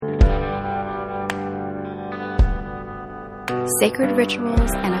sacred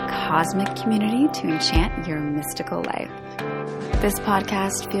rituals, and a cosmic community to enchant your mystical life. This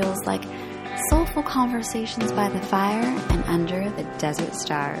podcast feels like soulful conversations by the fire and under the desert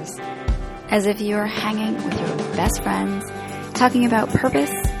stars, as if you are hanging with your best friends, talking about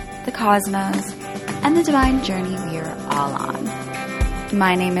purpose, the cosmos, and the divine journey we are all on.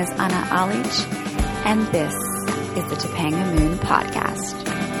 My name is Anna Alich, and this is the Topanga Moon Podcast.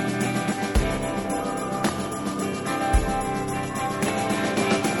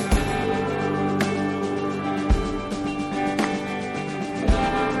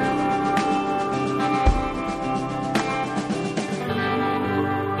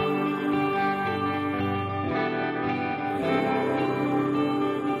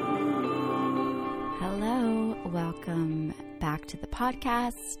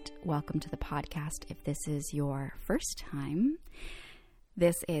 Welcome to the podcast. If this is your first time,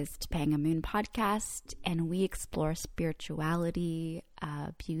 this is Topanga Moon Podcast, and we explore spirituality,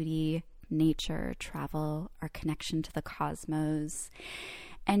 beauty, nature, travel, our connection to the cosmos,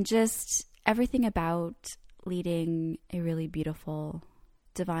 and just everything about leading a really beautiful,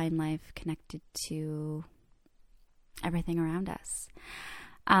 divine life connected to everything around us.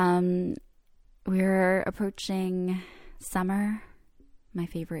 We're approaching summer, my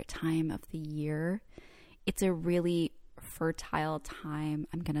favorite time of the year. It's a really fertile time.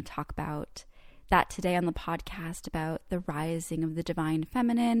 I'm going to talk about that today on the podcast, about the rising of the divine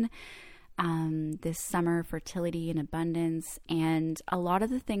feminine, this summer, fertility and abundance, and a lot of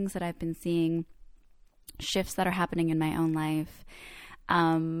the things that I've been seeing, shifts that are happening in my own life,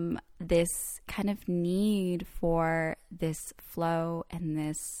 this kind of need for this flow and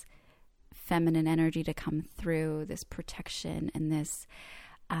this feminine energy to come through, this protection and this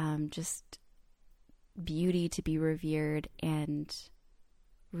just beauty to be revered, and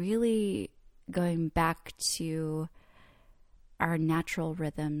really going back to our natural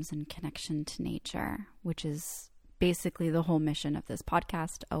rhythms and connection to nature, which is basically the whole mission of this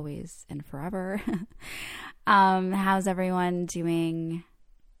podcast, always and forever. How's everyone doing?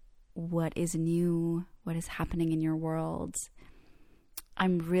 What is new? What is happening in your world?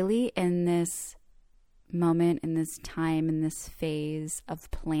 I'm really in this moment, in this time, in this phase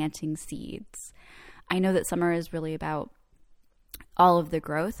of planting seeds. I know that summer is really about all of the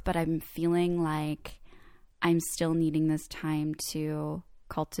growth, but I'm feeling like I'm still needing this time to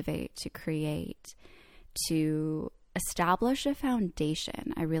cultivate, to create, to establish a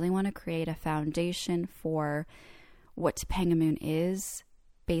foundation. I really want to create a foundation for what Topanga Moon is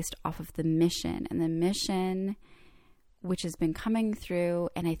based off of the mission. And the mission, which has been coming through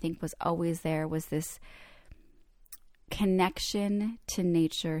and I think was always there, was this connection to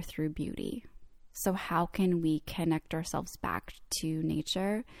nature through beauty. So how can we connect ourselves back to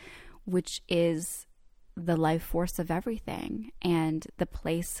nature, which is the life force of everything and the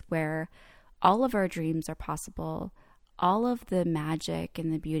place where all of our dreams are possible, all of the magic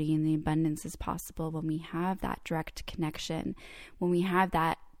and the beauty and the abundance is possible when we have that direct connection, when we have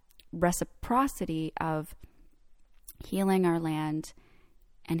that reciprocity of healing our land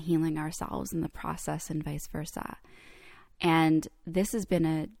and healing ourselves in the process, and vice versa. And this has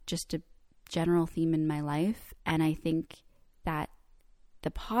been just a general theme in my life. And I think that the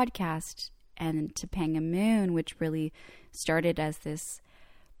podcast and Topanga Moon, which really started as this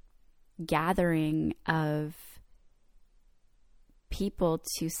gathering of people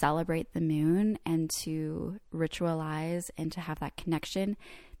to celebrate the moon and to ritualize and to have that connection,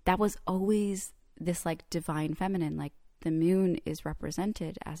 that was always this like divine feminine, like the moon is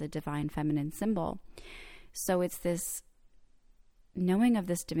represented as a divine feminine symbol. So it's this knowing of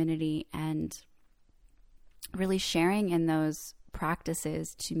this divinity and really sharing in those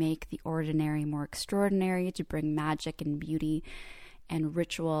practices to make the ordinary more extraordinary, to bring magic and beauty and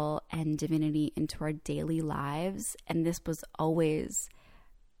ritual and divinity into our daily lives. And this was always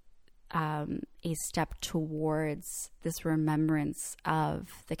a step towards this remembrance of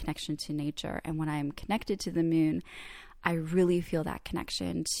the connection to nature. And when I'm connected to the moon, I really feel that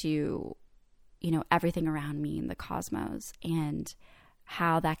connection to, everything around me in the cosmos, and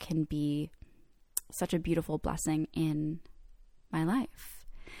how that can be such a beautiful blessing in my life.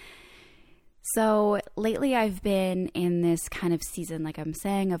 So lately I've been in this kind of season, like I'm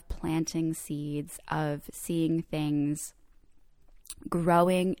saying, of planting seeds, of seeing things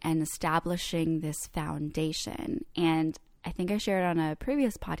growing and establishing this foundation. And I think I shared on a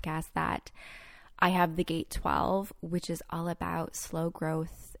previous podcast that I have the Gate 12, which is all about slow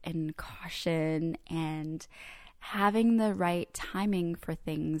growth and caution and having the right timing for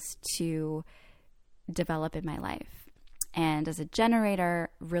things to develop in my life. And as a generator,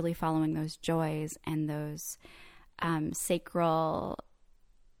 really following those joys and those sacral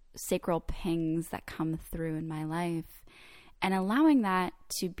pings that come through in my life, and allowing that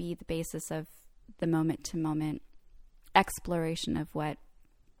to be the basis of the moment to moment exploration of what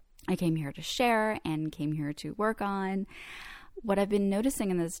I came here to share and came here to work on. What I've been noticing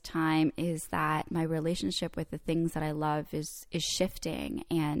in this time is that my relationship with the things that I love is shifting.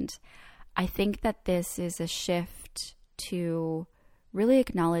 And I think that this is a shift to really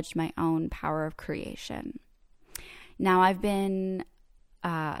acknowledge my own power of creation. Now, I've been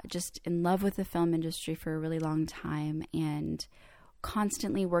just in love with the film industry for a really long time and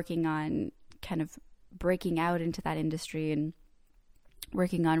constantly working on kind of breaking out into that industry and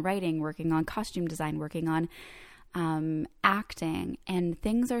working on writing, working on costume design, working on acting, and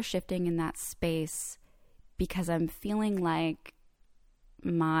things are shifting in that space because I'm feeling like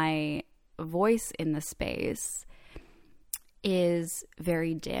my voice in the space is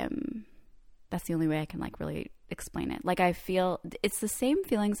very dim. That's the only way I can like really explain it. Like I feel it's the same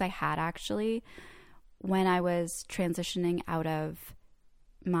feelings I had actually when I was transitioning out of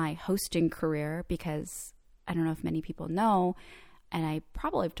my hosting career, because I don't know if many people know, and I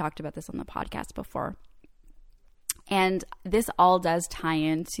probably have talked about this on the podcast before. And this all does tie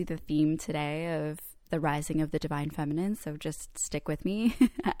into the theme today of the rising of the divine feminine. So just stick with me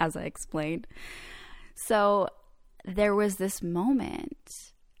as I explain. So there was this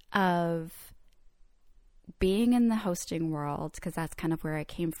moment of being in the hosting world, because that's kind of where I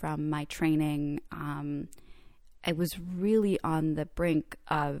came from, my training. I was really on the brink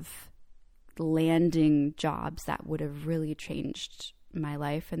of landing jobs that would have really changed my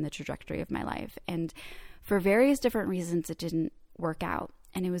life and the trajectory of my life. And for various different reasons, it didn't work out.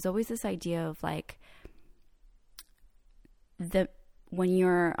 And it was always this idea of like, when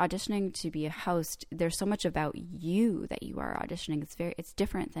you're auditioning to be a host, there's so much about you that you are auditioning. It's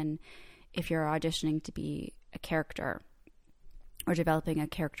different than if you're auditioning to be a character or developing a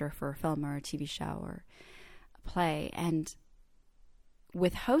character for a film or a TV show or a play. And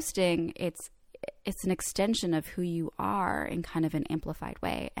with hosting, it's an extension of who you are in kind of an amplified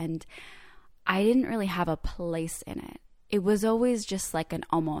way. And I didn't really have a place in it. It was always just like an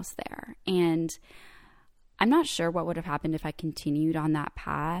almost there. And I'm not sure what would have happened if I continued on that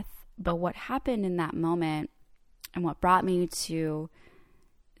path. But what happened in that moment and what brought me to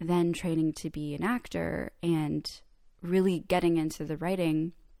then training to be an actor and really getting into the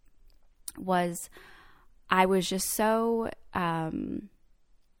writing was I was just so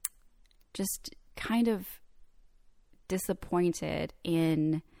just kind of disappointed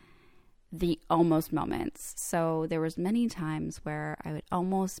in the almost moments. So there was many times where I would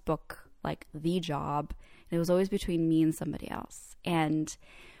almost book like the job, and it was always between me and somebody else. And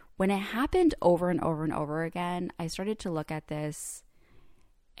when it happened over and over and over again, I started to look at this,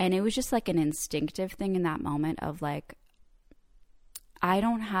 and it was just like an instinctive thing in that moment of like, I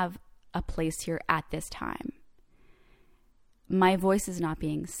don't have a place here at this time. My voice is not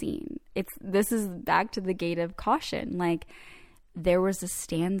being seen. This is back to the gate of caution. Like there was a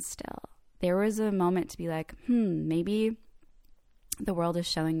standstill. There was a moment to be like, maybe the world is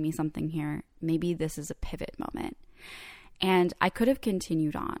showing me something here. Maybe this is a pivot moment. And I could have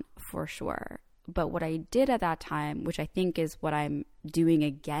continued on for sure. But what I did at that time, which I think is what I'm doing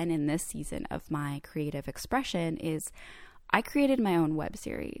again in this season of my creative expression, is I created my own web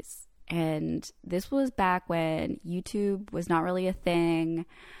series. And this was back when YouTube was not really a thing.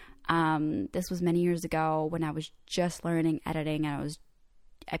 This was many years ago when I was just learning editing, and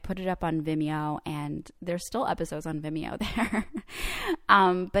I put it up on Vimeo, and there's still episodes on Vimeo there.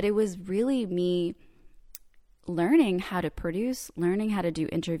 But it was really me learning how to produce, learning how to do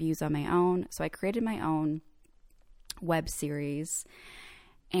interviews on my own. So I created my own web series.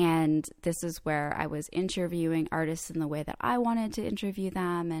 And this is where I was interviewing artists in the way that I wanted to interview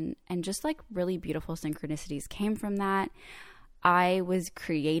them. And just like really beautiful synchronicities came from that. I was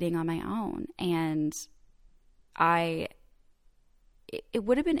creating on my own. And it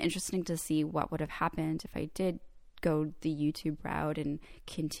would have been interesting to see what would have happened if I did go the YouTube route and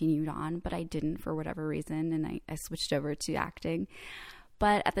continued on, but I didn't for whatever reason. And I switched over to acting.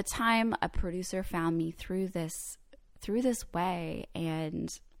 But at the time, a producer found me through this way, and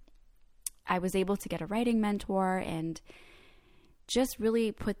I was able to get a writing mentor and just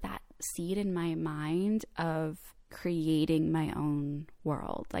really put that seed in my mind of creating my own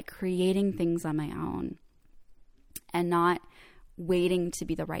world, like creating things on my own and not waiting to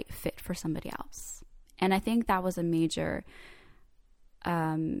be the right fit for somebody else. And I think that was a major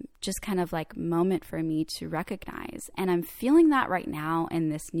just kind of like moment for me to recognize. And I'm feeling that right now in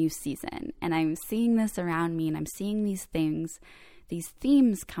this new season. And I'm seeing this around me, and I'm seeing these things, these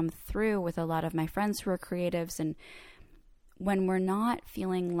themes come through with a lot of my friends who are creatives. And when we're not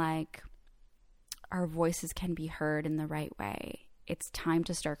feeling like our voices can be heard in the right way, it's time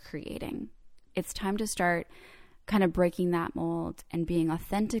to start creating. It's time to start kind of breaking that mold and being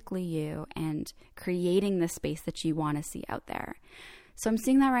authentically you and creating the space that you want to see out there. So I'm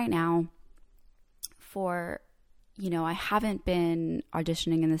seeing that right now for, I haven't been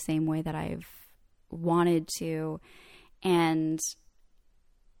auditioning in the same way that I've wanted to. And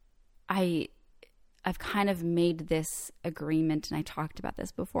I've kind of made this agreement, and I talked about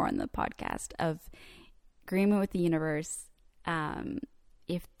this before on the podcast, of agreement with the universe.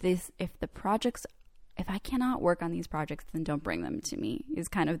 If I cannot work on these projects, then don't bring them to me, is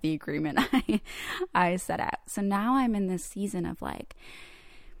kind of the agreement I set out. So now I'm in this season of like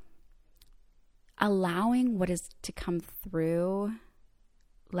allowing what is to come through,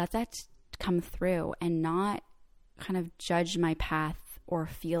 let that come through, and not kind of judge my path or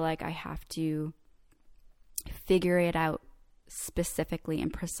feel like I have to figure it out specifically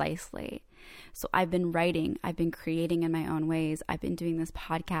and precisely. So I've been writing, I've been creating in my own ways. I've been doing this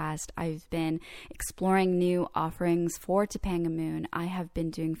podcast. I've been exploring new offerings for Topanga Moon. I have been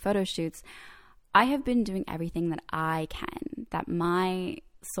doing photo shoots. I have been doing everything that I can, that my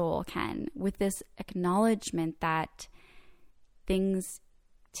soul can, with this acknowledgement that things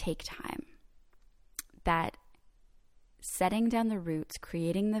take time, that setting down the roots,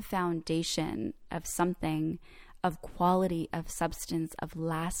 creating the foundation of something of quality, of substance, of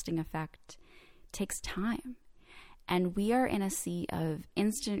lasting effect takes time. And we are in a sea of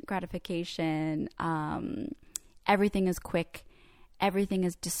instant gratification. Everything is quick. Everything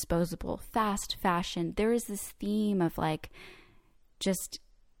is disposable. Fast fashion. There is this theme of like just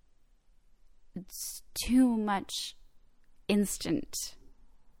it's too much instant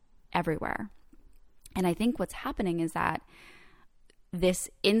everywhere. And I think what's happening is that this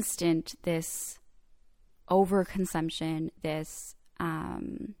instant, this overconsumption, this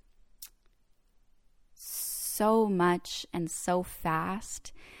so much and so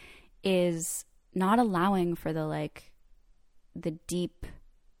fast is not allowing for the deep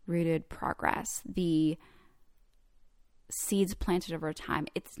rooted progress, the seeds planted over time.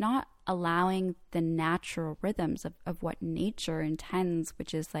 It's not allowing the natural rhythms of what nature intends,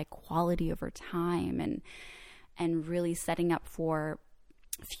 which is like quality over time and really setting up for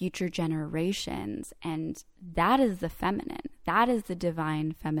future generations. And that is the feminine. That is the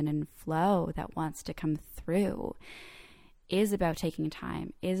divine feminine flow that wants to come through. Is about taking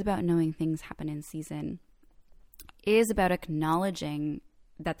time, is about knowing things happen in season, is about acknowledging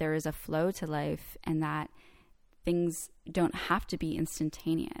that there is a flow to life and that things don't have to be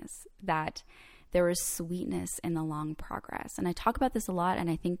instantaneous, that there is sweetness in the long progress. And I talk about this a lot, and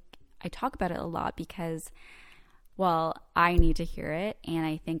I think I talk about it a lot because, well, I need to hear it, and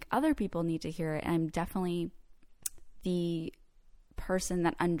I think other people need to hear it, and I'm definitely the person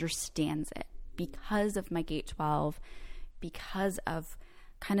that understands it because of my Gate 12, because of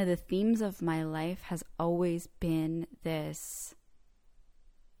kind of the themes of my life has always been this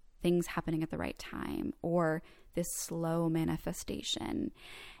things happening at the right time, or this slow manifestation.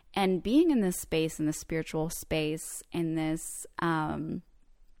 And being in this space, in the spiritual space, in this, and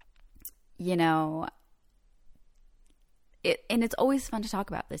it's always fun to talk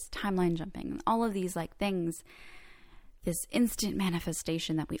about this timeline jumping and all of these like things, this instant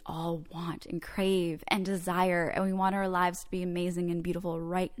manifestation that we all want and crave and desire, and we want our lives to be amazing and beautiful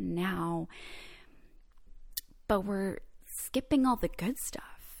right now. But we're skipping all the good stuff.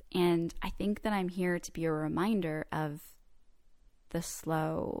 And I think that I'm here to be a reminder of the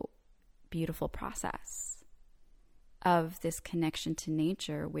slow, beautiful process of this connection to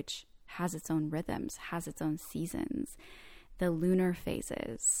nature, which has its own rhythms, has its own seasons, the lunar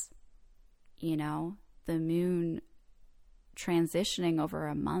phases, the moon transitioning over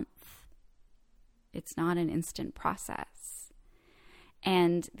a month. It's not an instant process.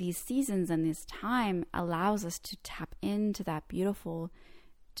 And these seasons and this time allows us to tap into that beautiful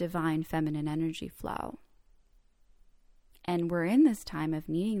divine feminine energy flow. And we're in this time of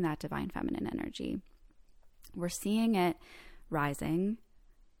needing that divine feminine energy. We're seeing it rising,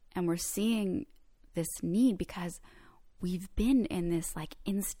 and we're seeing this need because we've been in this like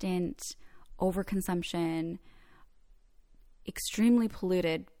instant overconsumption, extremely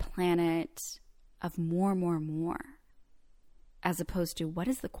polluted planet of more, as opposed to what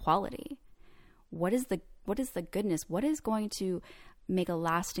is the quality? What is the goodness? What is going to make a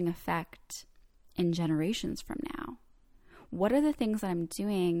lasting effect in generations from now? What are the things that I'm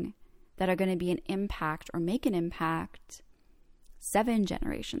doing that are going to be an impact or make an impact 7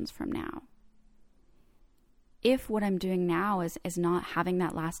 generations from now? if what I'm doing now is not having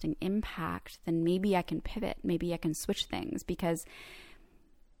that lasting impact, then maybe I can pivot. Maybe I can switch things, because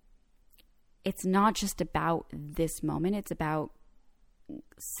it's not just about this moment. It's about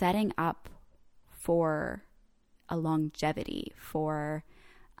setting up for a longevity, for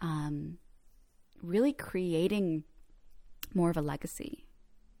really creating more of a legacy,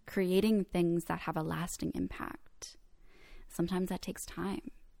 creating things that have a lasting impact. Sometimes that takes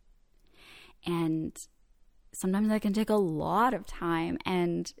time. And sometimes that can take a lot of time,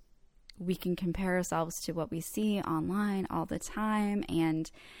 and we can compare ourselves to what we see online all the time,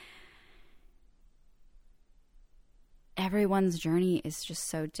 and everyone's journey is just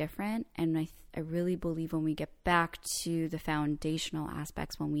so different. And I really believe when we get back to the foundational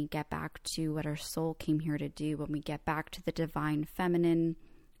aspects, when we get back to what our soul came here to do, when we get back to the divine feminine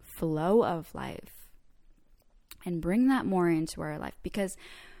flow of life and bring that more into our life, because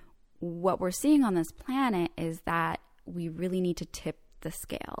what we're seeing on this planet is that we really need to tip the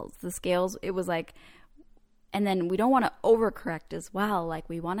scales. The scales, it was like, and then we don't want to overcorrect as well. Like,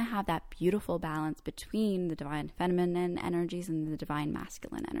 we want to have that beautiful balance between the divine feminine energies and the divine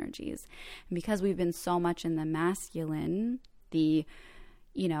masculine energies. And because we've been so much in the masculine, the,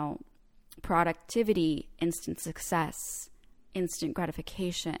 productivity, instant success, instant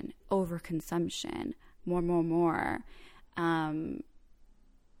gratification, overconsumption, more,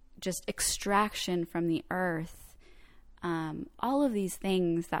 just extraction from the earth, all of these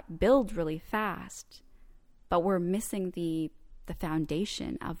things that build really fast, but we're missing the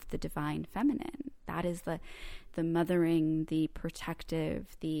foundation of the divine feminine. That is the mothering, the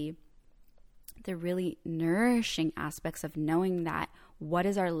protective, the really nourishing aspects of knowing that what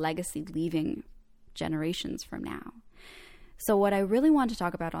is our legacy leaving generations from now. So what I really want to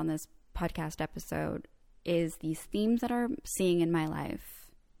talk about on this podcast episode is these themes that I'm seeing in my life,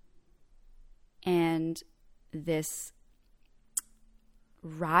 and this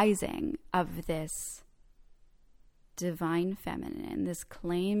rising of this divine feminine, this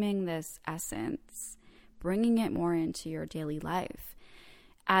claiming this essence, bringing it more into your daily life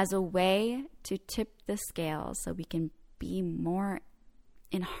as a way to tip the scales so we can be more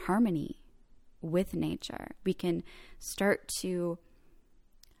in harmony with nature. We can start to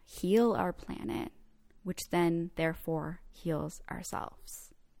heal our planet, which then therefore heals ourselves.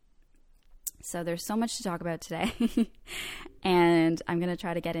 So there's so much to talk about today, and I'm going to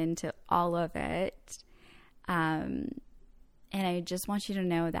try to get into all of it. And I just want you to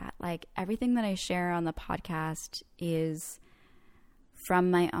know that, like, everything that I share on the podcast is from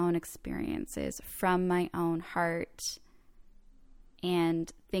my own experiences, from my own heart,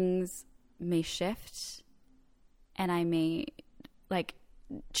 and things may shift, and I may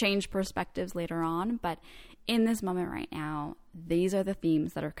change perspectives later on. But in this moment right now, these are the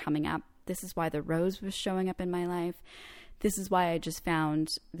themes that are coming up. This is why the rose was showing up in my life. This is why I just found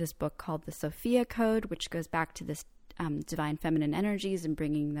this book called The Sophia Code, which goes back to this divine feminine energies and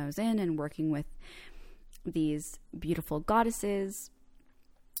bringing those in and working with these beautiful goddesses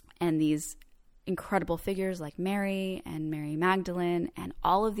and these incredible figures like Mary and Mary Magdalene and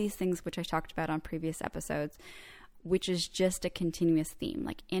all of these things, which I talked about on previous episodes, which is just a continuous theme.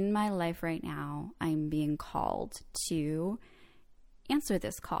 Like, in my life right now, I'm being called to answer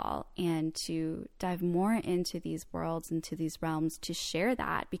this call and to dive more into these worlds, into these realms, to share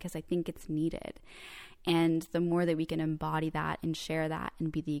that, because I think it's needed. And the more that we can embody that and share that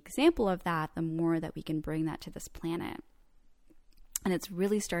and be the example of that, the more that we can bring that to this planet. And it's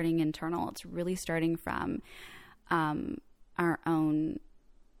really starting internal. It's really starting from our own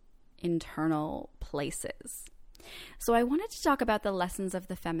internal places. So I wanted to talk about the lessons of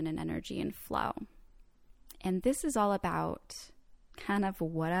the feminine energy and flow. And this is all about kind of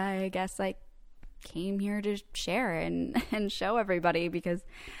what I guess I came here to share and show everybody, because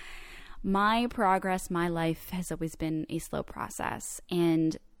my progress, my life has always been a slow process.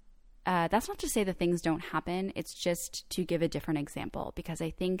 And that's not to say that things don't happen. It's just to give a different example, because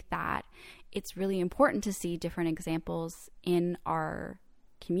I think that it's really important to see different examples in our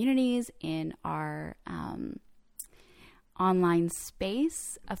communities, in our online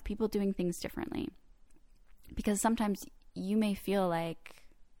space of people doing things differently. Because sometimes you may feel like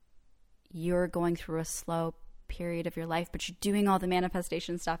you're going through a slow period of your life, but you're doing all the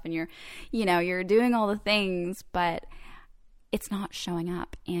manifestation stuff and you're doing all the things, but it's not showing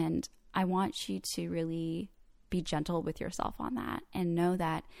up. And I want you to really be gentle with yourself on that and know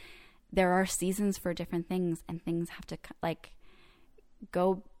that there are seasons for different things, and things have to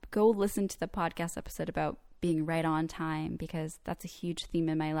go listen to the podcast episode about being right on time, because that's a huge theme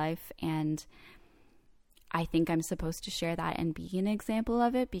in my life. And I think I'm supposed to share that and be an example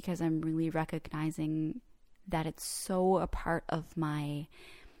of it, because I'm really recognizing that it's so a part of my,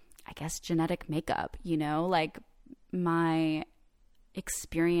 I guess, genetic makeup, you know, like my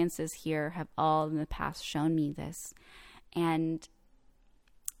experiences here have all in the past shown me this. And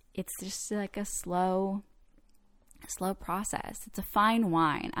it's just like a slow process. It's a fine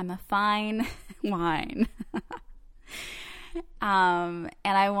wine. I'm a fine wine. And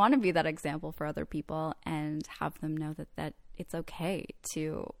I want to be that example for other people and have them know that it's okay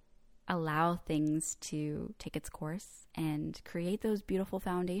to allow things to take its course and create those beautiful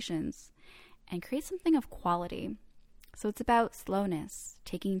foundations and create something of quality. So it's about slowness,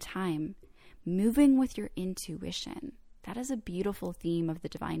 taking time, moving with your intuition. That is a beautiful theme of the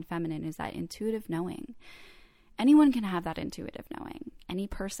divine feminine, is that intuitive knowing. Anyone can have that intuitive knowing. Any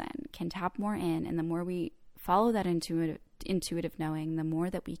person can tap more in, and the more we follow that intuitive knowing, the more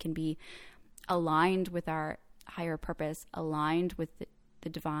that we can be aligned with our higher purpose, aligned with the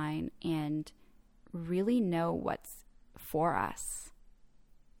divine, and really know what's for us.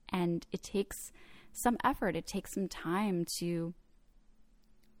 And it takes some effort. It takes some time to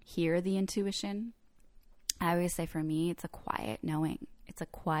hear the intuition. I always say for me, it's a quiet knowing. It's a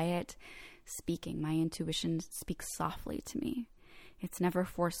quiet speaking. My intuition speaks softly to me. It's never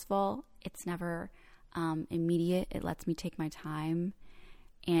forceful. It's never immediate. It lets me take my time.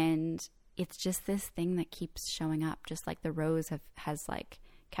 And it's just this thing that keeps showing up, just like the rose has like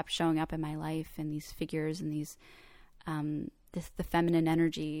kept showing up in my life, and these figures and these, the feminine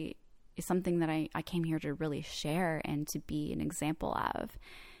energy is something that I came here to really share and to be an example of.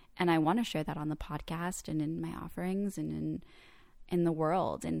 And I want to share that on the podcast and in my offerings and in the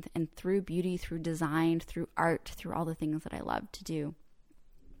world, and through beauty, through design, through art, through all the things that I love to do.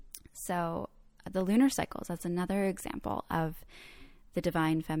 So the lunar cycles, that's another example of the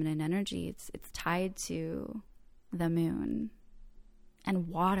divine feminine energy. It's tied to the moon and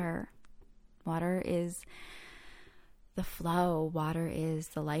water. Water is the flow. Water is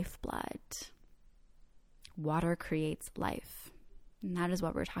the lifeblood. Water creates life. And that is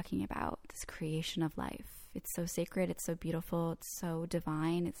what we're talking about, this creation of life. It's so sacred. It's so beautiful. It's so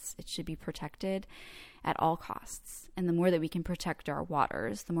divine. It should be protected at all costs. And the more that we can protect our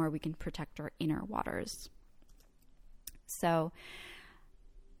waters, the more we can protect our inner waters. So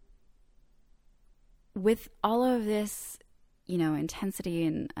with all of this, you know, intensity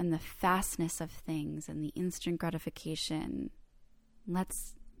and the fastness of things and the instant gratification,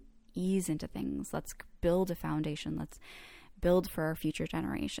 let's ease into things. Let's build a foundation. Let's build for our future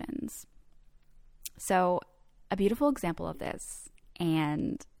generations. So a beautiful example of this,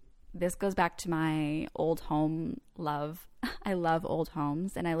 and this goes back to my old home love. I love old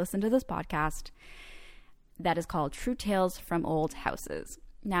homes, and I listen to this podcast that is called True Tales from Old Houses.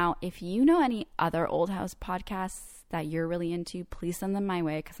 Now, if you know any other old house podcasts that you're really into, please send them my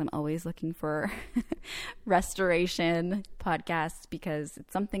way, because I'm always looking for restoration podcasts, because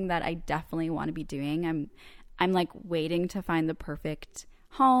it's something that I definitely want to be doing. I'm like waiting to find the perfect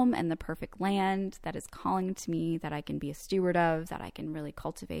home and the perfect land that is calling to me, that I can be a steward of, that I can really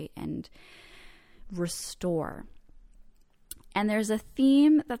cultivate and restore. And there's a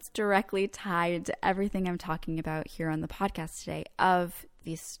theme that's directly tied to everything I'm talking about here on the podcast today, of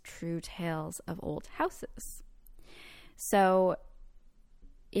these true tales of old houses. So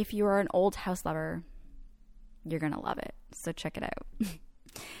if you're an old house lover, you're going to love it. So check it out.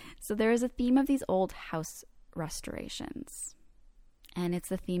 So there is a theme of these old house restorations, and it's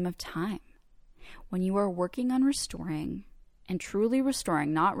the theme of time. When you are working on restoring and truly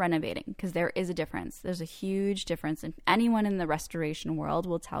restoring, not renovating, because there is a difference. There's a huge difference, and anyone in the restoration world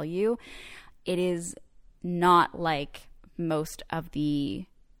will tell you it is not like most of the,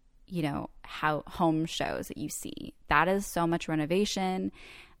 you know, how home shows that you see. That is so much renovation,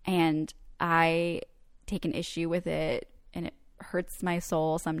 and I take an issue with it, and it hurts my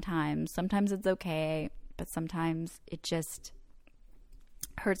soul sometimes. Sometimes it's okay, but sometimes it just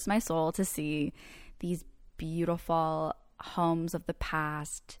hurts my soul to see these beautiful homes of the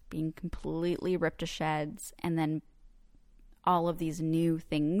past being completely ripped to shreds, and then all of these new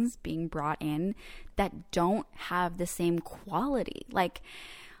things being brought in that don't have the same quality. Like,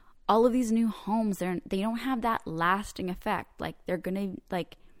 all of these new homes, they don't have that lasting effect. Like,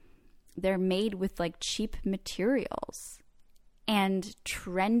 they're made with like cheap materials and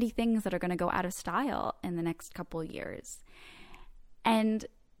trendy things that are going to go out of style in the next couple of years. And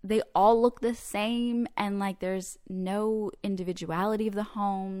they all look the same, and like there's no individuality of the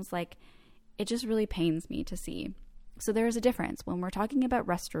homes. Like, it just really pains me to see. So there is a difference. When we're talking about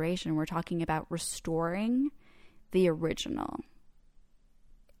restoration, we're talking about restoring the original,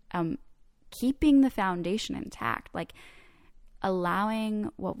 keeping the foundation intact, like allowing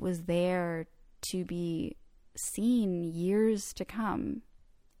what was there to be seen years to come.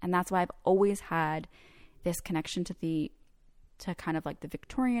 And that's why I've always had this connection to kind of like the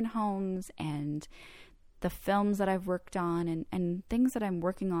Victorian homes and the films that I've worked on and things that I'm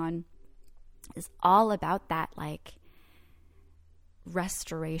working on is all about that like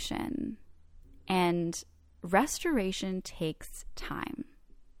restoration. And restoration takes time.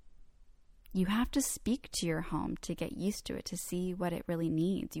 You have to speak to your home to get used to it, to see what it really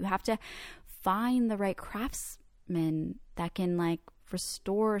needs. You have to find the right craftsman that can like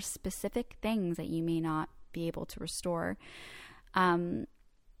restore specific things that you may not be able to restore.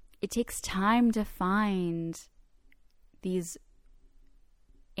 It takes time to find these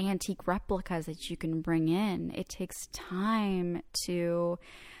antique replicas that you can bring in. It takes time to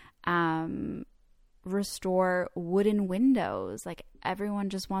restore wooden windows. Like everyone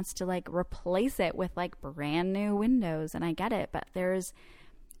just wants to like replace it with like brand new windows, and I get it, but there's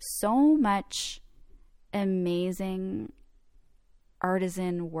so much amazing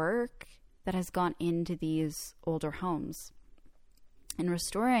artisan work that has gone into these older homes. And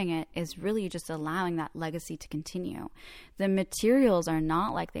restoring it is really just allowing that legacy to continue. The materials are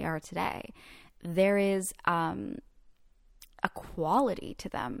not like they are today. There is a quality to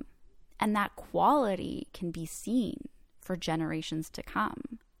them, and that quality can be seen for generations to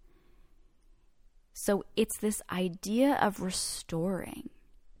come. So it's this idea of restoring,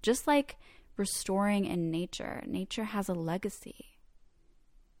 just like restoring in nature. Nature has a legacy.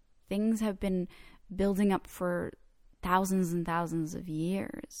 Things have been building up for thousands and thousands of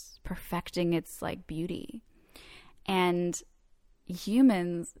years, perfecting its like beauty. And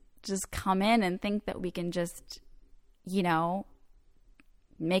humans just come in and think that we can just,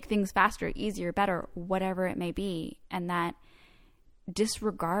 make things faster, easier, better, whatever it may be. And that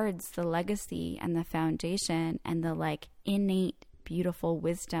disregards the legacy and the foundation and the like innate, beautiful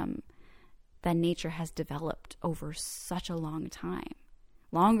wisdom that nature has developed over such a long time,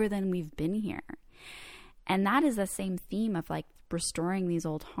 longer than we've been here. And that is the same theme of like restoring these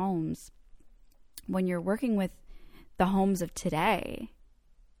old homes. When you're working with the homes of today,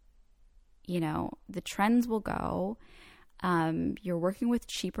 the trends will go. You're working with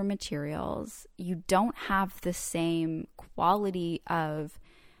cheaper materials. You don't have the same quality of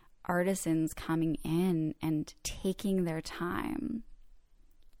artisans coming in and taking their time.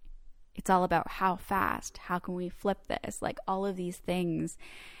 It's all about how fast, how can we flip this, like all of these things.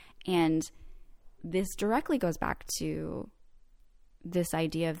 And this directly goes back to this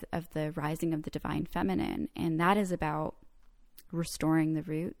idea of the rising of the divine feminine. And that is about restoring the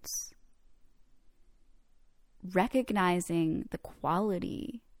roots, recognizing the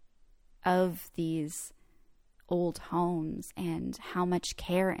quality of these old homes and how much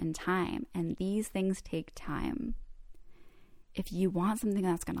care and time. And these things take time. If you want something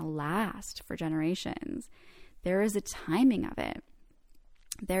that's going to last for generations, there is a timing of it.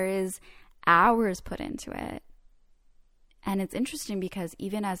 There is hours put into it. And it's interesting because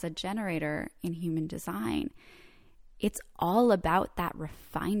even as a generator in human design, it's all about that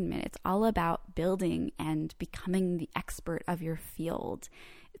refinement. It's all about building and becoming the expert of your field.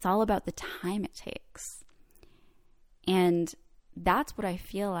 It's all about the time it takes. And that's what I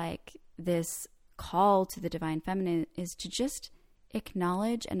feel like this call to the divine feminine is, to just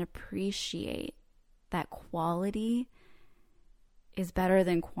acknowledge and appreciate that quality is better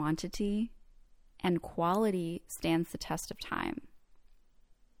than quantity, and quality stands the test of time.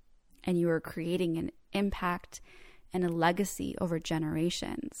 And you are creating an impact and a legacy over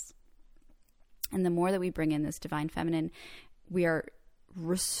generations. And the more that we bring in this divine feminine, we are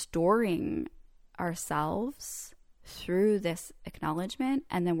restoring ourselves through this acknowledgement,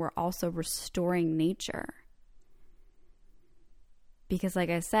 and then we're also restoring nature. Because like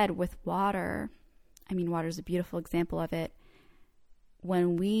I said, with water, water is a beautiful example of it.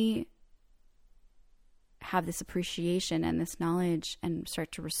 When we have this appreciation and this knowledge and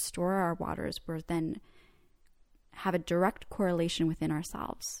start to restore our waters, we're then have a direct correlation within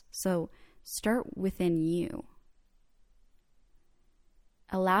ourselves. So start within you.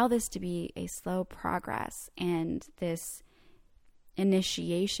 Allow this to be a slow progress and this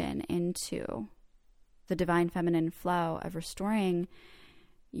initiation into the divine feminine flow of restoring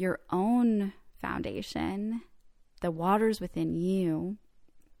your own foundation, the waters within you,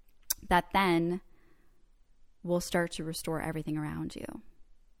 that then will start to restore everything around you.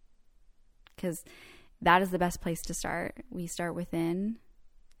 Because that is the best place to start. We start within,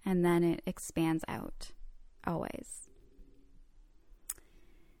 and then it expands out, always.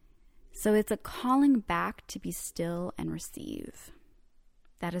 So it's a calling back to be still and receive.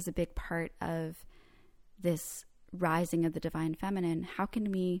 That is a big part of this rising of the divine feminine. How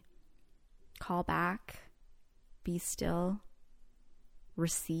can we call back be still,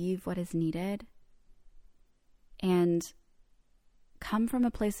 receive what is needed, and come from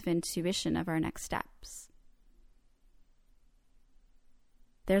a place of intuition of our next steps.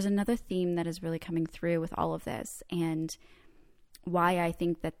 There's another theme that is really coming through with all of this, and why I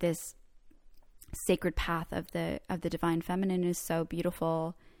think that this sacred path of the divine feminine is so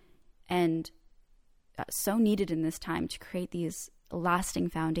beautiful and so needed in this time to create these lasting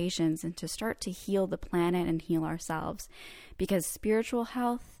foundations and to start to heal the planet and heal ourselves, because spiritual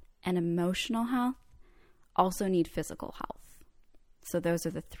health and emotional health also need physical health. So those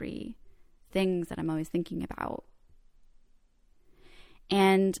are the three things that I'm always thinking about.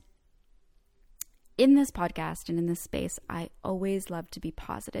 And in this podcast and in this space, I always love to be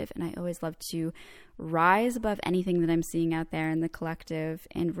positive, and I always love to rise above anything that I'm seeing out there in the collective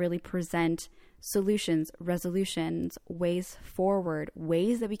and really present solutions, resolutions, ways forward,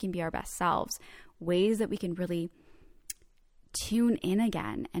 ways that we can be our best selves, ways that we can really tune in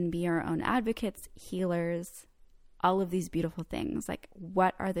again and be our own advocates, healers, all of these beautiful things. Like,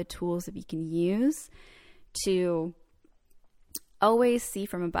 what are the tools that we can use to always see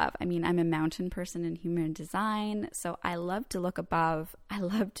from above? I mean, I'm a mountain person in human design, so I love to look above. I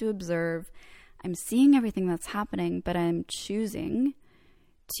love to observe. I'm seeing everything that's happening, but I'm choosing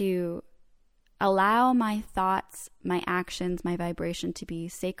to allow my thoughts, my actions, my vibration to be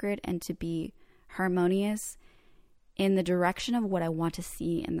sacred and to be harmonious in the direction of what I want to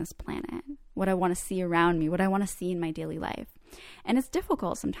see in this planet, what I want to see around me, what I want to see in my daily life. And it's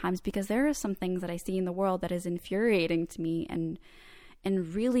difficult sometimes because there are some things that I see in the world that is infuriating to me, and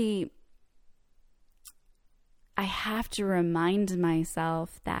really I have to remind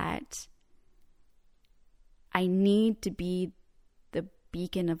myself that I need to be the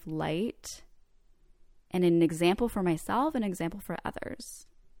beacon of light and an example for myself, an example for others.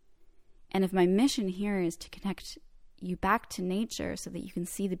 And if my mission here is to connect you back to nature so that you can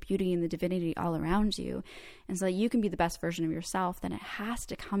see the beauty and the divinity all around you, and so that you can be the best version of yourself, then it has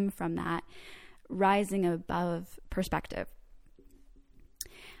to come from that rising above perspective.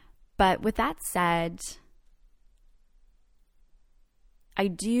 But with that said, I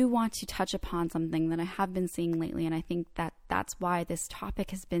do want to touch upon something that I have been seeing lately, and I think that that's why this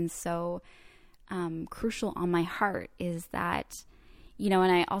topic has been so crucial on my heart, is that, you know,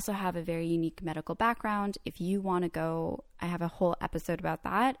 and I also have a very unique medical background. If you want to go, I have a whole episode about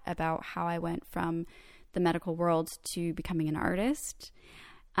that, about how I went from the medical world to becoming an artist.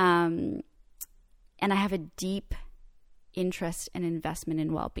 And I have a deep interest and investment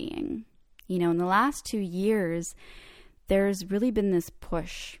in well-being. You know, in the last 2 years, there's really been this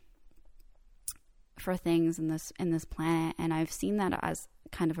push for things in this planet, and I've seen that as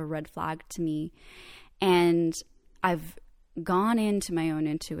kind of a red flag to me. And I've gone into my own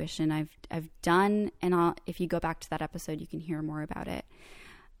intuition. I've done, and if you go back to that episode, you can hear more about it.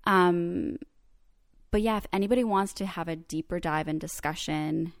 But yeah, if anybody wants to have a deeper dive and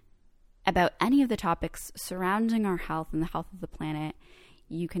discussion about any of the topics surrounding our health and the health of the planet,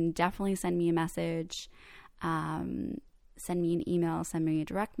 you can definitely send me a message, send me an email, send me a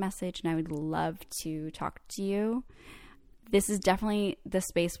direct message, and I would love to talk to you. This is definitely the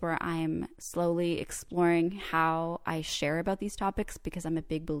space where I'm slowly exploring how I share about these topics, because I'm a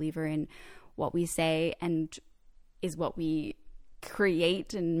big believer in what we say and is what we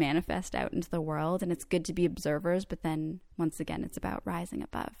create and manifest out into the world. And it's good to be observers, but then once again, it's about rising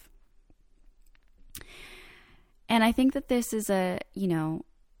above. And I think that this is a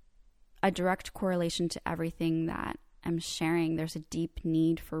direct correlation to everything that I'm sharing. There's a deep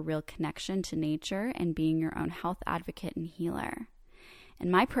need for real connection to nature and being your own health advocate and healer.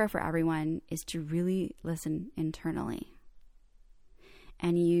 And my prayer for everyone is to really listen internally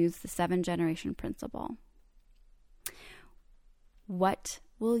and use the 7-generation principle. What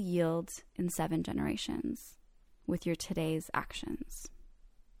will yield in 7 generations with your today's actions?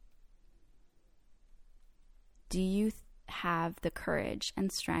 Do you have the courage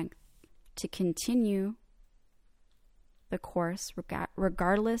and strength to continue the course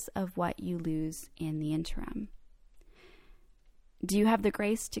regardless of what you lose in the interim? Do you have the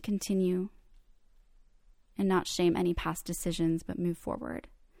grace to continue and not shame any past decisions, but move forward?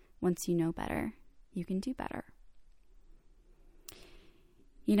 Once you know better, you can do better.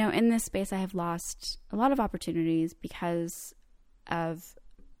 You know, in this space, I have lost a lot of opportunities because of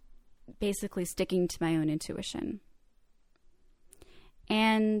basically sticking to my own intuition.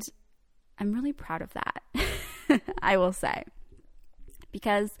 And I'm really proud of that, I will say,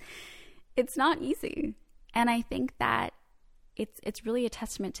 because it's not easy. And I think that it's really a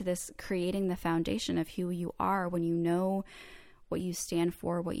testament to this creating the foundation of who you are when you know what you stand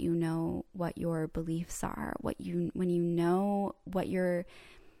for, what you know, what your beliefs are, when you know what your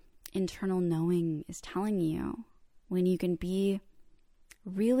internal knowing is telling you, when you can be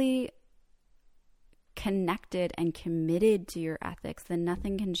really connected and committed to your ethics, then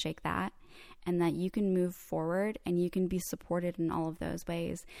nothing can shake that, and that you can move forward and you can be supported in all of those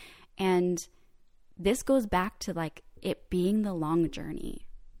ways. And this goes back to like it being the long journey.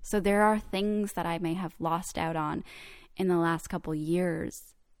 So there are things that I may have lost out on in the last couple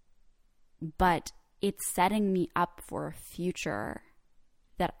years, but it's setting me up for a future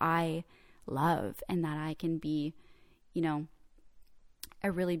that I love and that I can be, you know,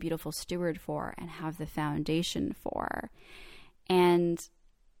 a really beautiful steward for and have the foundation for. And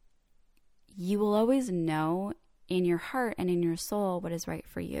you will always know in your heart and in your soul what is right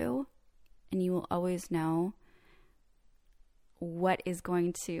for you. And you will always know what is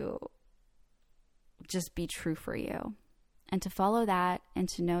going to just be true for you. And to follow that and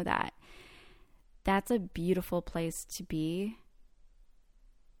to know that, that's a beautiful place to be.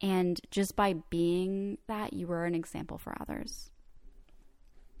 And just by being that, you are an example for others.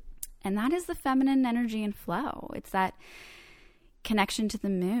 And that is the feminine energy and flow. It's that connection to the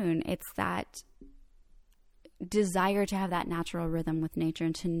moon. It's that desire to have that natural rhythm with nature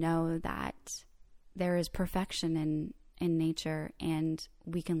and to know that there is perfection in nature, and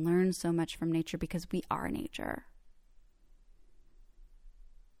we can learn so much from nature because we are nature.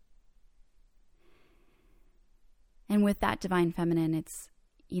 And with that divine feminine, it's,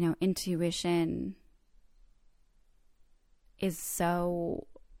 you know, intuition is so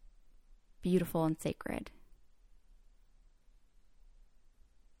beautiful and sacred.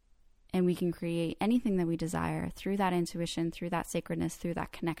 And we can create anything that we desire through that intuition, through that sacredness, through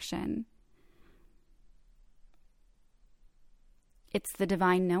that connection. It's the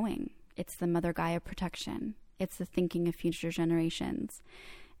divine knowing. It's the Mother Gaia protection. It's the thinking of future generations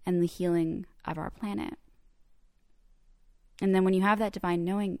and the healing of our planet. And then when you have that divine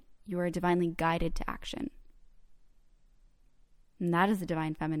knowing, you are divinely guided to action. And that is the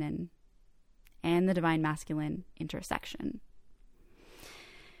divine feminine and the divine masculine intersection.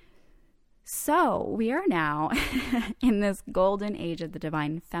 So we are now in this golden age of the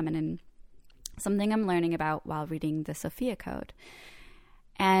divine feminine, something I'm learning about while reading the Sophia Code.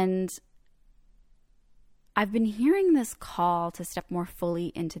 And I've been hearing this call to step more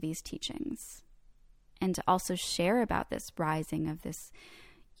fully into these teachings and to also share about this rising of this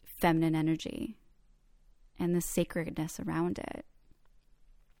feminine energy and the sacredness around it.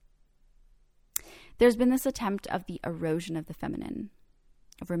 There's been this attempt of the erosion of the feminine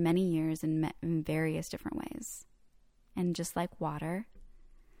over many years in various different ways. And just like water,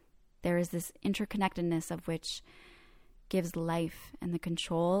 there is this interconnectedness of which gives life and the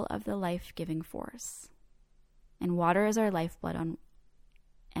control of the life-giving force. And water is our lifeblood,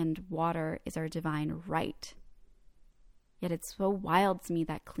 and water is our divine right. Yet it's so wild to me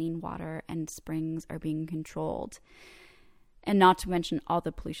that clean water and springs are being controlled, and not to mention all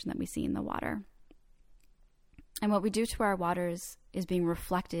the pollution that we see in the water. And what we do to our waters is being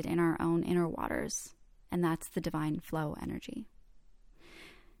reflected in our own inner waters, and that's the divine flow energy.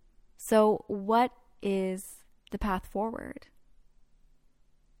 So what is the path forward?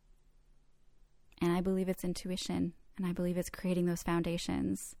 And I believe it's intuition, and I believe it's creating those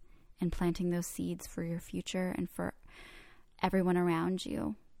foundations and planting those seeds for your future and for everyone around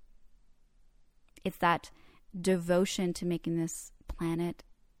you. It's that devotion to making this planet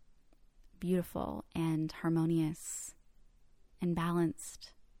beautiful and harmonious and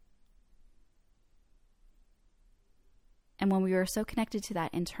balanced. And when we are so connected to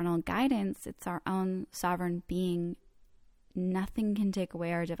that internal guidance, it's our own sovereign being. Nothing can take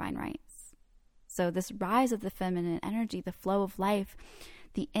away our divine rights. So this rise of the feminine energy, the flow of life,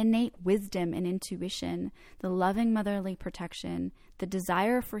 the innate wisdom and intuition, the loving motherly protection, the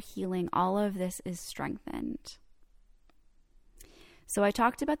desire for healing, all of this is strengthened. So I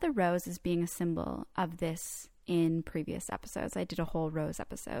talked about the rose as being a symbol of this in previous episodes. I did a whole rose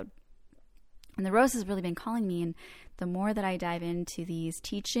episode. And the rose has really been calling me. And the more that I dive into these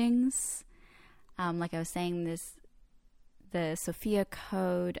teachings, like I was saying, the Sophia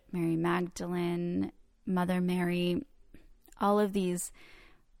Code, Mary Magdalene, Mother Mary, all of these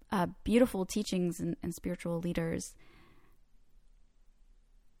beautiful teachings and spiritual leaders.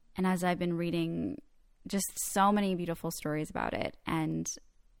 And as I've been reading just so many beautiful stories about it. And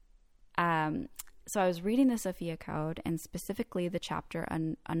so I was reading the Sophia Code, and specifically the chapter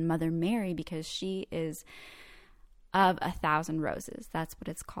on Mother Mary, because she is of 1,000 roses. That's what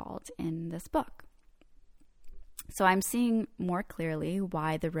it's called in this book. So I'm seeing more clearly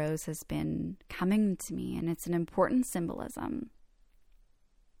why the rose has been coming to me, and it's an important symbolism.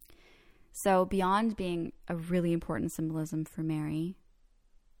 So beyond being a really important symbolism for Mary,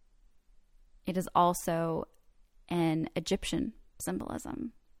 it is also an Egyptian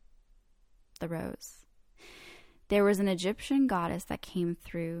symbolism, the rose. There was an Egyptian goddess that came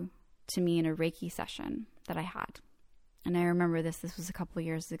through to me in a Reiki session that I had. And I remember this was a couple of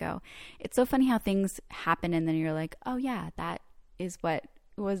years ago. It's so funny how things happen and then you're like, oh yeah, that is what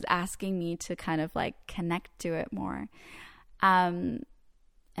was asking me to kind of like connect to it more.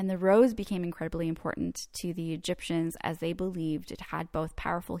 And the rose became incredibly important to the Egyptians as they believed it had both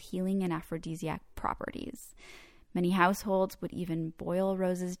powerful healing and aphrodisiac properties. Many households would even boil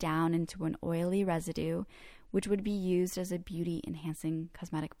roses down into an oily residue, which would be used as a beauty-enhancing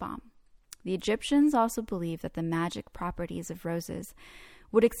cosmetic balm. The Egyptians also believed that the magic properties of roses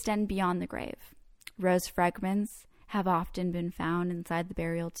would extend beyond the grave. Rose fragments have often been found inside the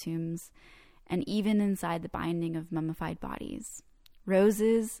burial tombs and even inside the binding of mummified bodies.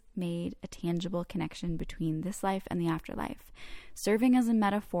 Roses made a tangible connection between this life and the afterlife, serving as a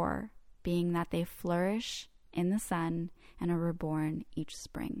metaphor, being that they flourish in the sun and are reborn each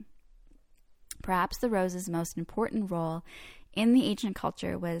spring. Perhaps the rose's most important role in the ancient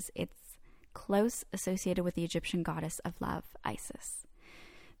culture was its close associated with the Egyptian goddess of love, Isis.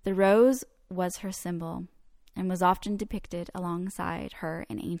 The rose was her symbol and was often depicted alongside her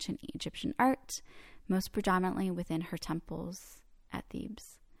in ancient Egyptian art, most predominantly within her temples at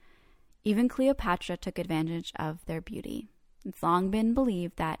Thebes. Even Cleopatra took advantage of their beauty. It's long been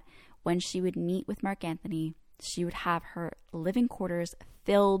believed that when she would meet with Mark Antony, she would have her living quarters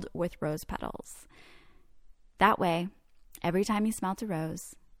filled with rose petals. That way, every time he smelt a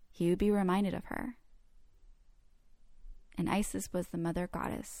rose, he would be reminded of her. And Isis was the mother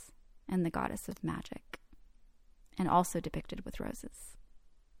goddess and the goddess of magic, and also depicted with roses.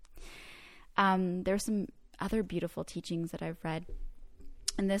 There's some other beautiful teachings that I've read,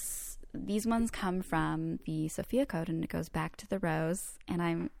 and these ones come from the Sophia Code, and it goes back to the rose. And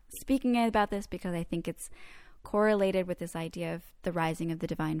I'm speaking about this because I think it's correlated with this idea of the rising of the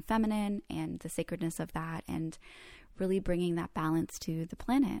divine feminine and the sacredness of that, and really bringing that balance to the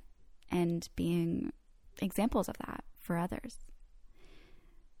planet and being examples of that for others.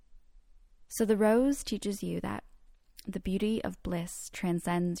 So the rose teaches you that the beauty of bliss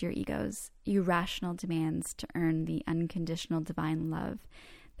transcends your ego's irrational demands to earn the unconditional divine love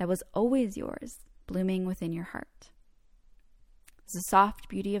that was always yours, blooming within your heart. It's the soft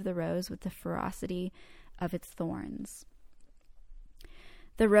beauty of the rose with the ferocity of its thorns.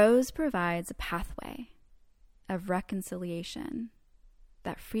 The rose provides a pathway of reconciliation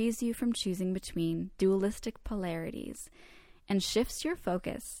that frees you from choosing between dualistic polarities and shifts your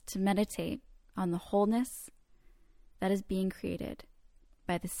focus to meditate on the wholeness that is being created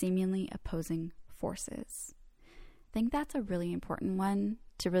by the seemingly opposing forces. I think that's a really important one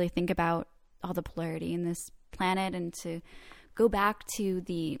to really think about, all the polarity in this planet, and to go back to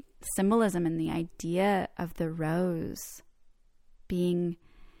the symbolism and the idea of the rose being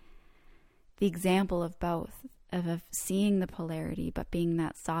the example of both, of seeing the polarity, but being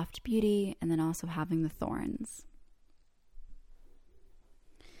that soft beauty, and then also having the thorns.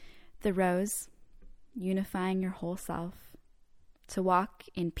 The rose, unifying your whole self to walk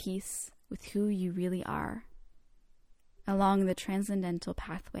in peace with who you really are along the transcendental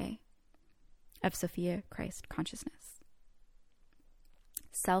pathway of Sophia Christ consciousness.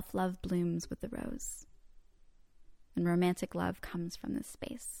 Self-love blooms with the rose, and romantic love comes from this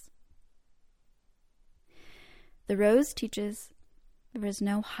space. The rose teaches there is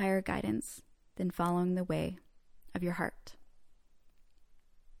no higher guidance than following the way of your heart.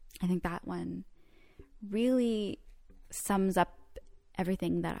 I think that one really sums up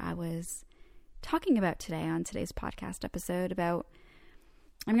everything that I was talking about today on today's podcast episode about,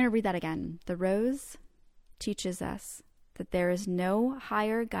 I'm going to read that again. The rose teaches us that there is no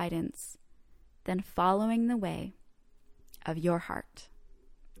higher guidance than following the way of your heart.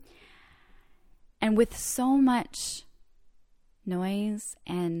 And with so much noise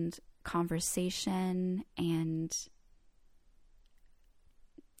and conversation and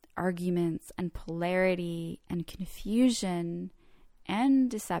arguments and polarity and confusion and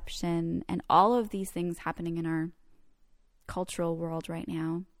deception and all of these things happening in our cultural world right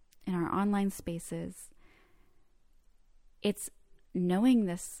now, in our online spaces, it's knowing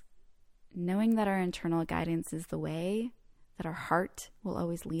this, knowing that our internal guidance is the way, that our heart will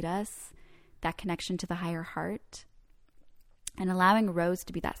always lead us, that connection to the higher heart, and allowing rose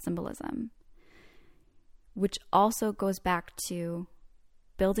to be that symbolism, which also goes back to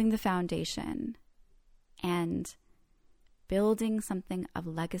building the foundation and building something of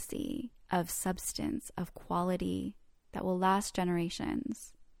legacy, of substance, of quality that will last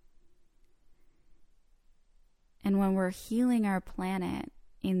generations. And when we're healing our planet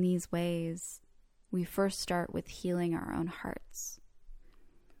in these ways, we first start with healing our own hearts.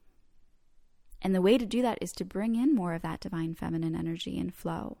 And the way to do that is to bring in more of that divine feminine energy and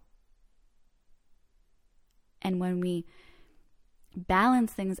flow. And when we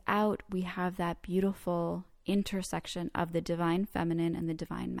balance things out, we have that beautiful intersection of the divine feminine and the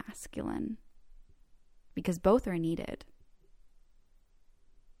divine masculine, because both are needed.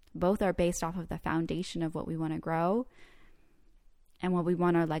 Both are based off of the foundation of what we want to grow and what we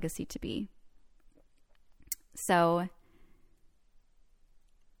want our legacy to be. So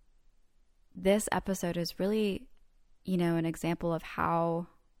this episode is really, an example of how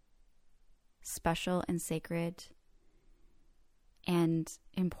special and sacred and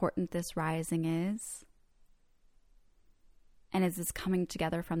important this rising is. And it's this coming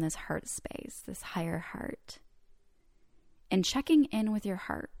together from this heart space, this higher heart, and checking in with your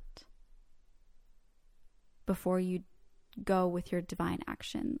heart before you go with your divine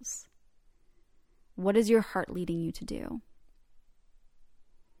actions. What is your heart leading you to do?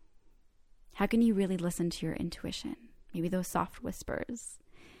 How can you really listen to your intuition? Maybe those soft whispers.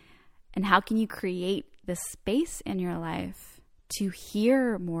 And how can you create the space in your life to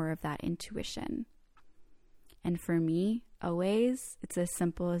hear more of that intuition? And for me, always, it's as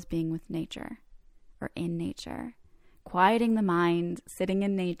simple as being with nature or in nature, quieting the mind, sitting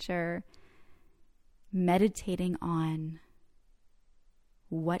in nature, meditating on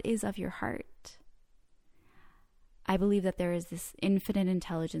what is of your heart. I believe that there is this infinite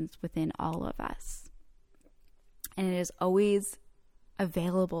intelligence within all of us, and it is always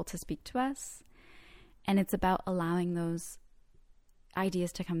available to speak to us. And it's about allowing those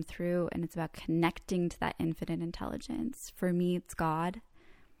ideas to come through, and it's about connecting to that infinite intelligence. For me, it's God.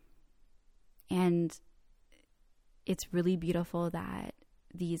 And it's really beautiful that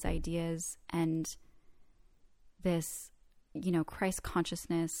these ideas and this, Christ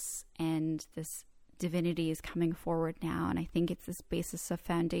consciousness and this divinity is coming forward now. And I think it's this basis of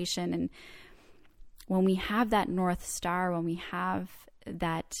foundation. And when we have that North Star, when we have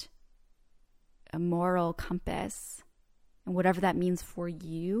that moral compass, and whatever that means for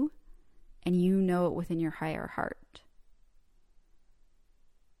you, and you know it within your higher heart,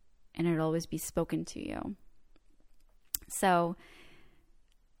 and it'll always be spoken to you. So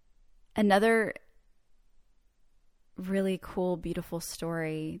another really cool, beautiful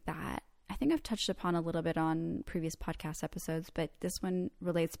story that I think I've touched upon a little bit on previous podcast episodes, but this one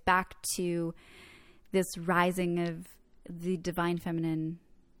relates back to this rising of the divine feminine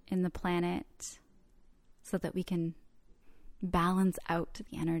in the planet so that we can balance out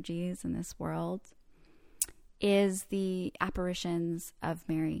the energies in this world, is the apparitions of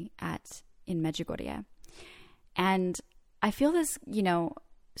Mary in Medjugorje. And I feel this,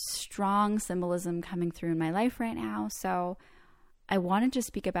 strong symbolism coming through in my life right now. So I wanted to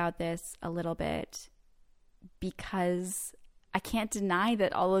speak about this a little bit because I can't deny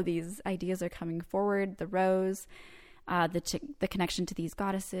that all of these ideas are coming forward. The rose, the connection to these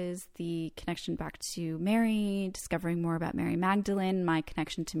goddesses, the connection back to Mary, discovering more about Mary Magdalene, my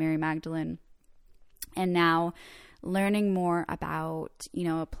connection to Mary Magdalene, and now learning more about,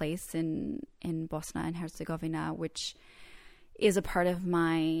 a place in Bosnia and Herzegovina, which is a part of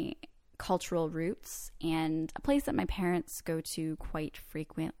my cultural roots and a place that my parents go to quite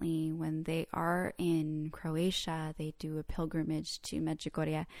frequently. When they are in Croatia, they do a pilgrimage to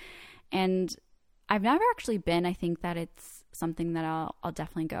Medjugorje. And I've never actually been. I think that it's something that I'll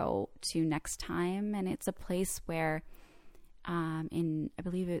definitely go to next time. And it's a place where, I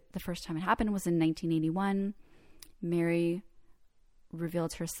believe the first time it happened was in 1981. Mary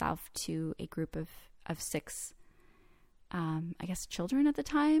revealed herself to a group of 6, children at the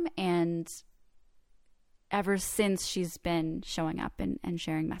time. And ever since, she's been showing up and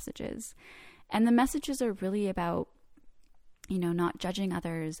sharing messages. And the messages are really about, not judging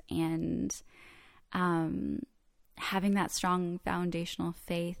others and having that strong foundational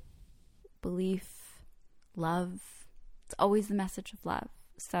faith, belief, love. It's always the message of love.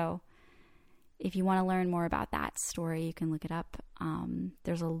 So if you want to learn more about that story, you can look it up.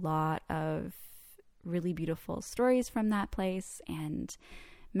 There's a lot of really beautiful stories from that place and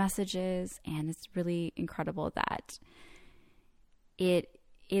messages, and it's really incredible that it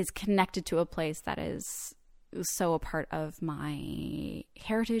is connected to a place that is so a part of my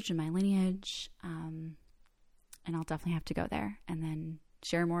heritage and my lineage. And I'll definitely have to go there and then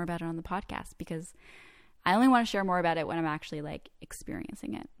share more about it on the podcast, because I only want to share more about it when I'm actually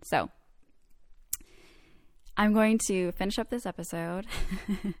experiencing it. So I'm going to finish up this episode.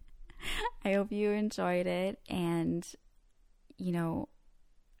 I hope you enjoyed it. And,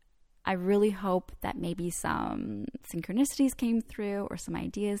 I I really hope that maybe some synchronicities came through or some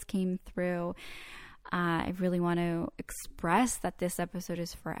ideas came through. I really want to express that this episode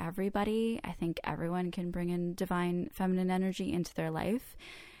is for everybody. I think everyone can bring in divine feminine energy into their life.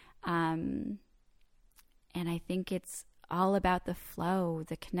 And I think it's all about the flow,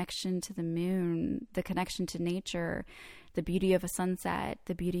 the connection to the moon, the connection to nature, the beauty of a sunset,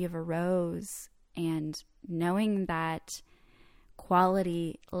 the beauty of a rose, and knowing that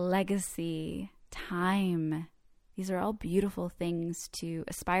quality, legacy, time, these are all beautiful things to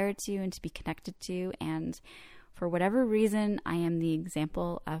aspire to and to be connected to. And for whatever reason, I am the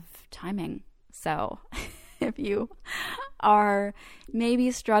example of timing. So if you are maybe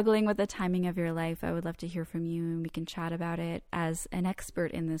struggling with the timing of your life, I would love to hear from you and we can chat about it. As an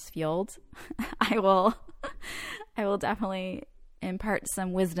expert in this field, I will definitely impart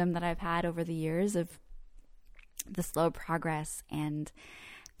some wisdom that I've had over the years of the slow progress and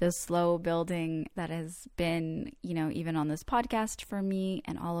the slow building that has been, even on this podcast for me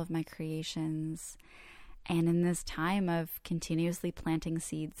and all of my creations. And in this time of continuously planting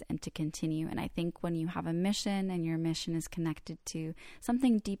seeds and to continue. And I think when you have a mission and your mission is connected to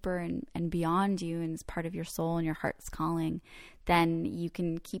something deeper and beyond you and is part of your soul and your heart's calling, then you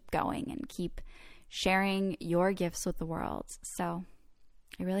can keep going and keep sharing your gifts with the world. So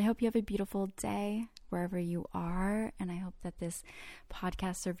I really hope you have a beautiful day wherever you are. And I hope that this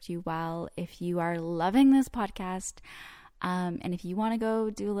podcast served you well. If you are loving this podcast, and if you want to go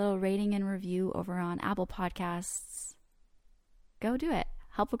do a little rating and review over on Apple Podcasts, go do it.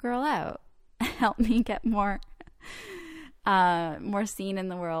 Help a girl out. Help me get more seen in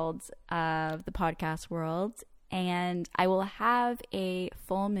the world of the podcast world. And I will have a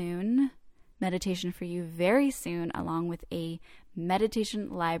full moon meditation for you very soon, along with a meditation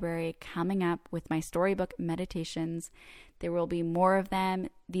library coming up with my storybook meditations. There will be more of them.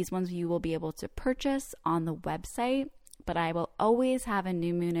 These ones you will be able to purchase on the website, but I will always have a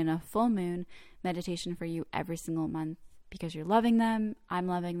new moon and a full moon meditation for you every single month because you're loving them. I'm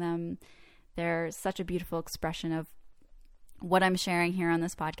loving them. They're such a beautiful expression of what I'm sharing here on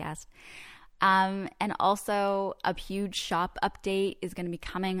this podcast. And also a huge shop update is going to be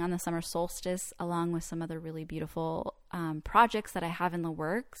coming on the summer solstice, along with some other really beautiful projects that I have in the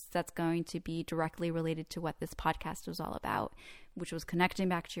works that's going to be directly related to what this podcast was all about, which was connecting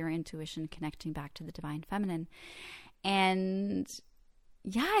back to your intuition, connecting back to the divine feminine. And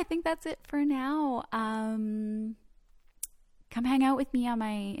yeah, I think that's it for now. Come hang out with me on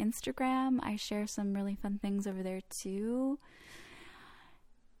my Instagram. I share some really fun things over there too.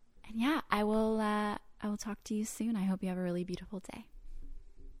 And yeah, I will talk to you soon. I hope you have a really beautiful day.